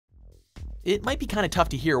It might be kind of tough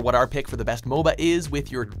to hear what our pick for the best MOBA is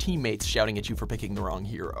with your teammates shouting at you for picking the wrong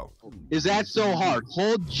hero. Is that so hard?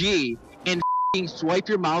 Hold G and swipe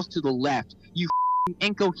your mouse to the left. You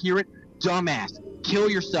incoherent dumbass. Kill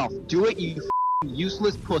yourself. Do it, you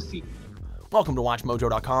useless pussy. Welcome to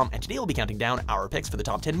WatchMojo.com, and today we'll be counting down our picks for the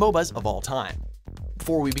top 10 MOBAs of all time.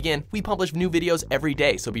 Before we begin, we publish new videos every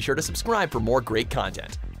day, so be sure to subscribe for more great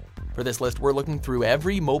content. For this list, we're looking through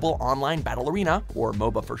every mobile online battle arena, or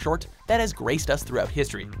MOBA for short, that has graced us throughout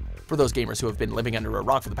history. For those gamers who have been living under a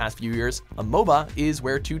rock for the past few years, a MOBA is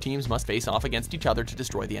where two teams must face off against each other to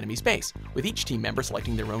destroy the enemy's base, with each team member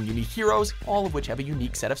selecting their own unique heroes, all of which have a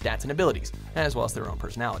unique set of stats and abilities, as well as their own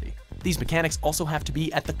personality. These mechanics also have to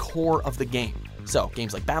be at the core of the game. So,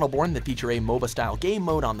 games like Battleborn that feature a MOBA-style game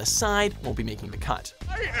mode on the side won't be making the cut.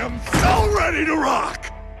 I am so ready to rock!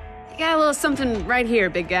 Got a little something right here,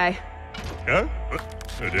 big guy. Huh?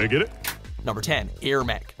 Did I get it? Number 10,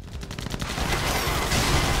 AirMech.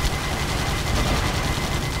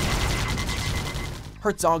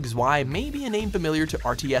 Herzog Zwei may be a name familiar to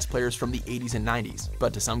RTS players from the 80s and 90s,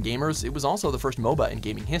 but to some gamers, it was also the first MOBA in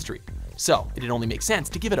gaming history. So, it'd only make sense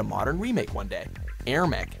to give it a modern remake one day.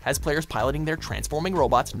 AirMech has players piloting their transforming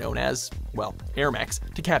robots known as, well, AirMechs,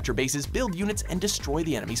 to capture bases, build units, and destroy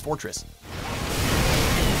the enemy's fortress.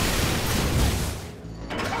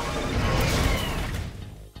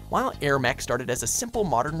 While AirMech started as a simple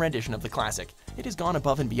modern rendition of the classic, it has gone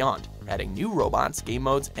above and beyond, adding new robots, game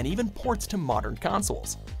modes, and even ports to modern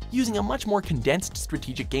consoles. Using a much more condensed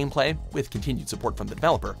strategic gameplay, with continued support from the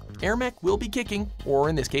developer, AirMech will be kicking, or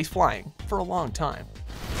in this case flying, for a long time.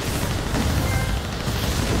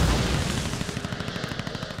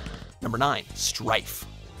 Number 9, Strife.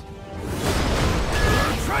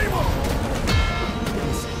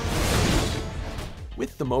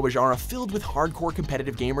 With the MOBA genre filled with hardcore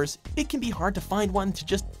competitive gamers, it can be hard to find one to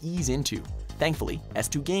just ease into. Thankfully,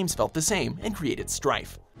 S2 Games felt the same and created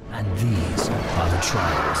Strife. And these are the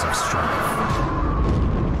trials of Strife.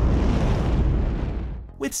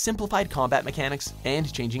 With simplified combat mechanics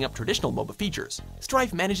and changing up traditional MOBA features,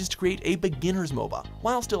 Strife manages to create a beginner's MOBA,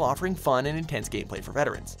 while still offering fun and intense gameplay for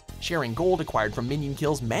veterans. Sharing gold acquired from minion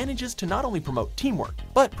kills manages to not only promote teamwork,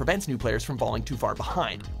 but prevents new players from falling too far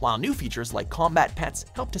behind, while new features like combat pets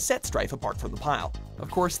help to set Strife apart from the pile.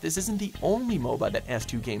 Of course, this isn't the only MOBA that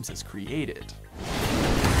S2 Games has created.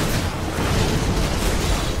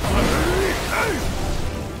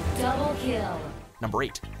 Double kill. Number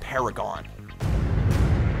 8, Paragon.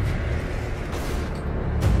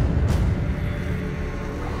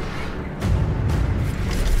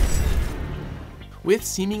 With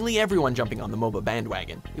seemingly everyone jumping on the MOBA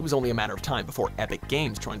bandwagon, it was only a matter of time before Epic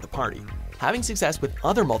Games joined the party. Having success with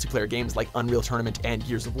other multiplayer games like Unreal Tournament and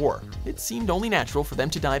Gears of War, it seemed only natural for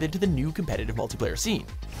them to dive into the new competitive multiplayer scene.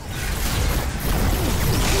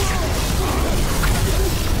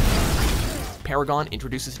 Paragon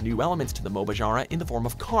introduces new elements to the MOBA genre in the form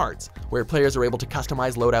of cards, where players are able to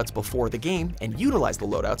customize loadouts before the game and utilize the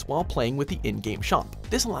loadouts while playing with the in-game shop.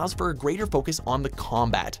 This allows for a greater focus on the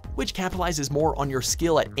combat, which capitalizes more on your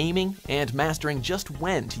skill at aiming and mastering just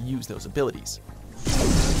when to use those abilities.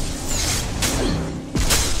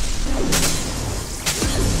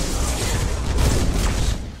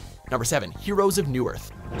 Number 7, Heroes of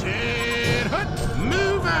Newerth.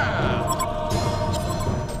 Move out!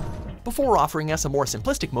 Before offering us a more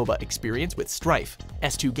simplistic MOBA experience with Strife,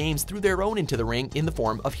 S2 Games threw their own into the ring in the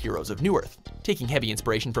form of Heroes of Newerth. Taking heavy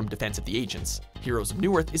inspiration from Defense of the Ancients, Heroes of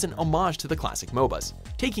Newerth is an homage to the classic MOBAs.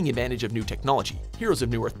 Taking advantage of new technology, Heroes of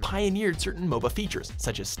Newerth pioneered certain MOBA features,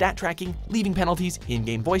 such as stat tracking, leaving penalties,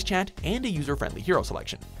 in-game voice chat, and a user-friendly hero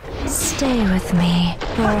selection. Stay with me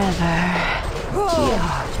forever.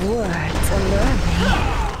 Your words allure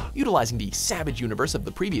me. Utilizing the savage universe of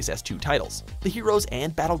the previous S2 titles, the heroes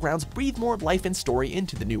and battlegrounds breathe more life and story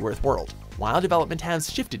into the Newerth world. While development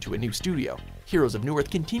has shifted to a new studio, Heroes of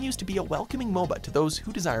Newerth continues to be a welcoming MOBA to those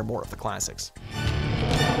who desire more of the classics.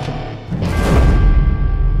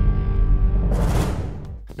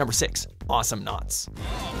 Number 6, Awesomenauts.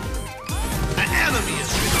 An enemy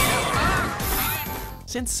is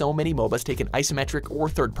Since so many MOBAs take an isometric or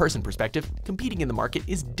third-person perspective, competing in the market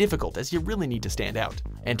is difficult as you really need to stand out.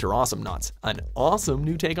 Enter Awesomenauts, an awesome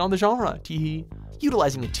new take on the genre, teehee.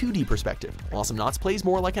 Utilizing a 2D perspective, Awesomenauts plays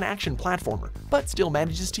more like an action platformer, but still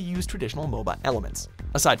manages to use traditional MOBA elements.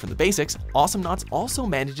 Aside from the basics, Awesomenauts also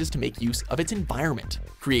manages to make use of its environment,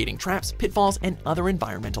 creating traps, pitfalls, and other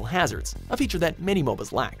environmental hazards, a feature that many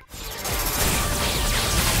MOBAs lack.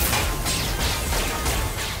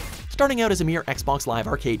 Starting out as a mere Xbox Live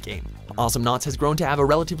arcade game, Awesomenauts has grown to have a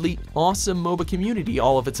relatively awesome MOBA community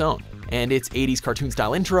all of its own, and its 80s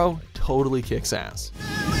cartoon-style intro, totally kicks ass.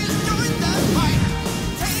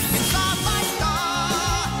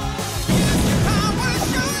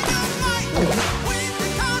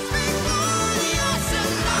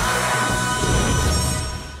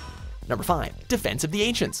 Number 5, Defense of the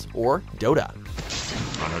Ancients, or DotA.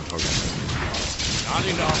 Not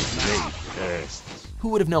enough now. Who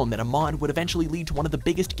would have known that a mod would eventually lead to one of the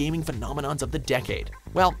biggest gaming phenomenons of the decade?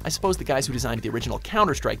 Well, I suppose the guys who designed the original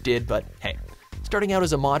Counter-Strike did, but hey. Starting out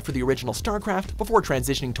as a mod for the original StarCraft before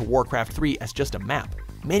transitioning to Warcraft 3 as just a map,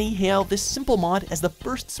 many hail this simple mod as the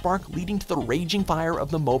first spark leading to the raging fire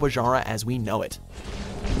of the MOBA genre as we know it.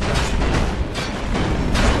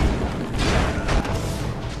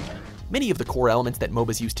 Many of the core elements that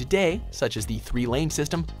MOBAs use today, such as the 3-lane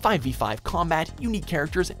system, 5v5 combat, unique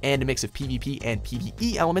characters, and a mix of PvP and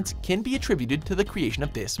PvE elements, can be attributed to the creation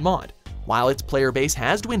of this mod. While its player base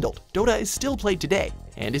has dwindled, DotA is still played today,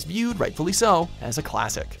 and is viewed, rightfully so, as a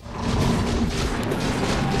classic.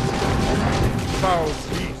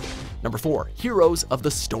 Number 4, Heroes of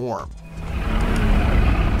the Storm.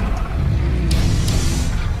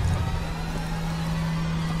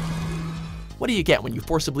 What do you get when you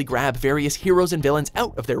forcibly grab various heroes and villains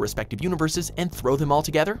out of their respective universes and throw them all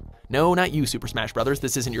together? No, not you, Super Smash Bros.,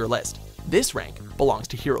 this isn't your list. This rank belongs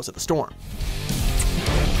to Heroes of the Storm.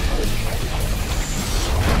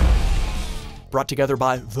 Brought together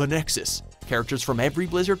by The Nexus, characters from every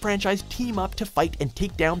Blizzard franchise team up to fight and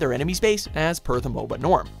take down their enemy's base as per the MOBA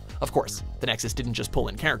norm. Of course, the Nexus didn't just pull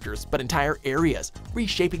in characters, but entire areas,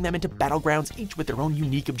 reshaping them into battlegrounds, each with their own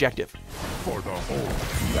unique objective. For the whole.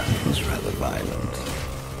 That was rather violent.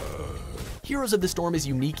 Heroes of the Storm is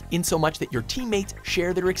unique in so much that your teammates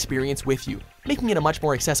share their experience with you, making it a much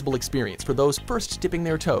more accessible experience for those first dipping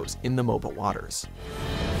their toes in the MOBA waters.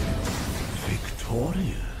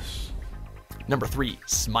 Victorious. Number 3,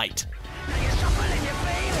 Smite.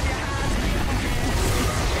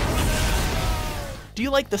 Do you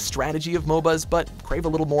like the strategy of MOBAs, but crave a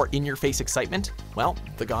little more in-your-face excitement? Well,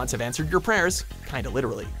 the gods have answered your prayers, kinda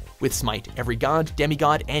literally. With Smite, every god,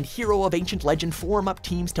 demigod, and hero of ancient legend form up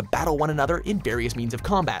teams to battle one another in various means of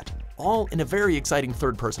combat, all in a very exciting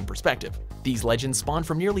third-person perspective. These legends spawn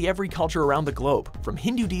from nearly every culture around the globe, from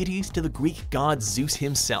Hindu deities to the Greek god Zeus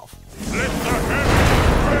himself.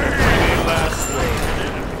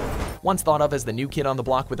 Once thought of as the new kid on the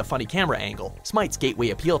block with a funny camera angle, Smite's gateway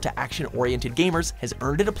appeal to action-oriented gamers has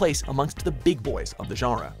earned it a place amongst the big boys of the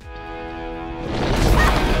genre.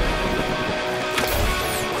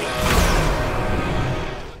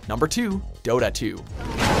 Number 2, DotA 2.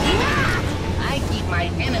 I keep my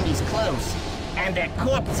enemies close, and their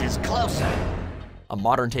corpses closer. A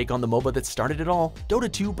modern take on the MOBA that started it all, DotA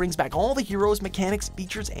 2 brings back all the heroes, mechanics,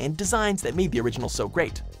 features, and designs that made the original so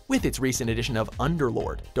great. With its recent edition of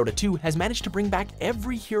Underlord, DotA 2 has managed to bring back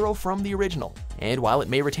every hero from the original. And while it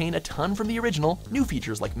may retain a ton from the original, new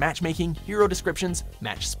features like matchmaking, hero descriptions,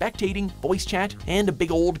 match spectating, voice chat, and a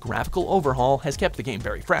big old graphical overhaul has kept the game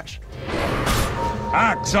very fresh.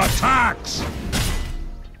 Axe attacks!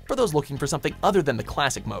 For those looking for something other than the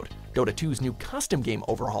classic mode, DotA 2's new custom game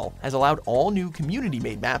overhaul has allowed all new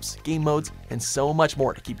community-made maps, game modes, and so much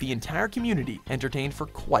more to keep the entire community entertained for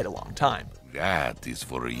quite a long time. That is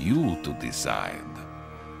for you to decide.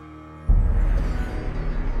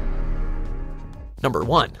 Number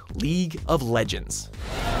 1, League of Legends.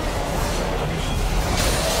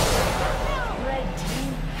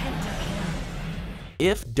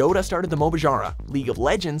 If Dota started the MOBA genre, League of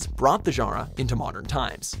Legends brought the genre into modern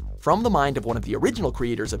times. From the mind of one of the original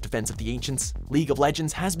creators of Defense of the Ancients, League of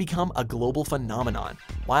Legends has become a global phenomenon.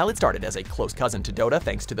 While it started as a close cousin to Dota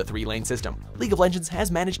thanks to the 3-lane system, League of Legends has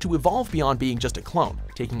managed to evolve beyond being just a clone,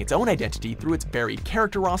 taking its own identity through its varied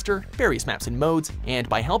character roster, various maps and modes, and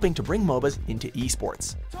by helping to bring MOBAs into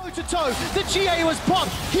esports. Toe-to-toe, the GA was popped,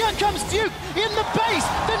 here comes Duke, in the base,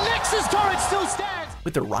 the Nexus turret still stands!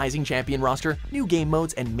 With the rising champion roster, new game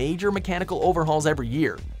modes, and major mechanical overhauls every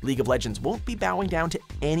year, League of Legends won't be bowing down to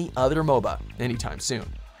any other MOBA anytime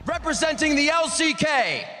soon. Representing the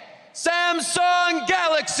LCK, Samsung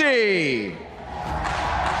Galaxy!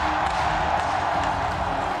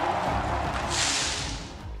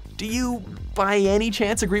 Do you, by any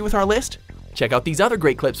chance, agree with our list? Check out these other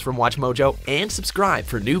great clips from WatchMojo and subscribe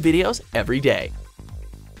for new videos every day.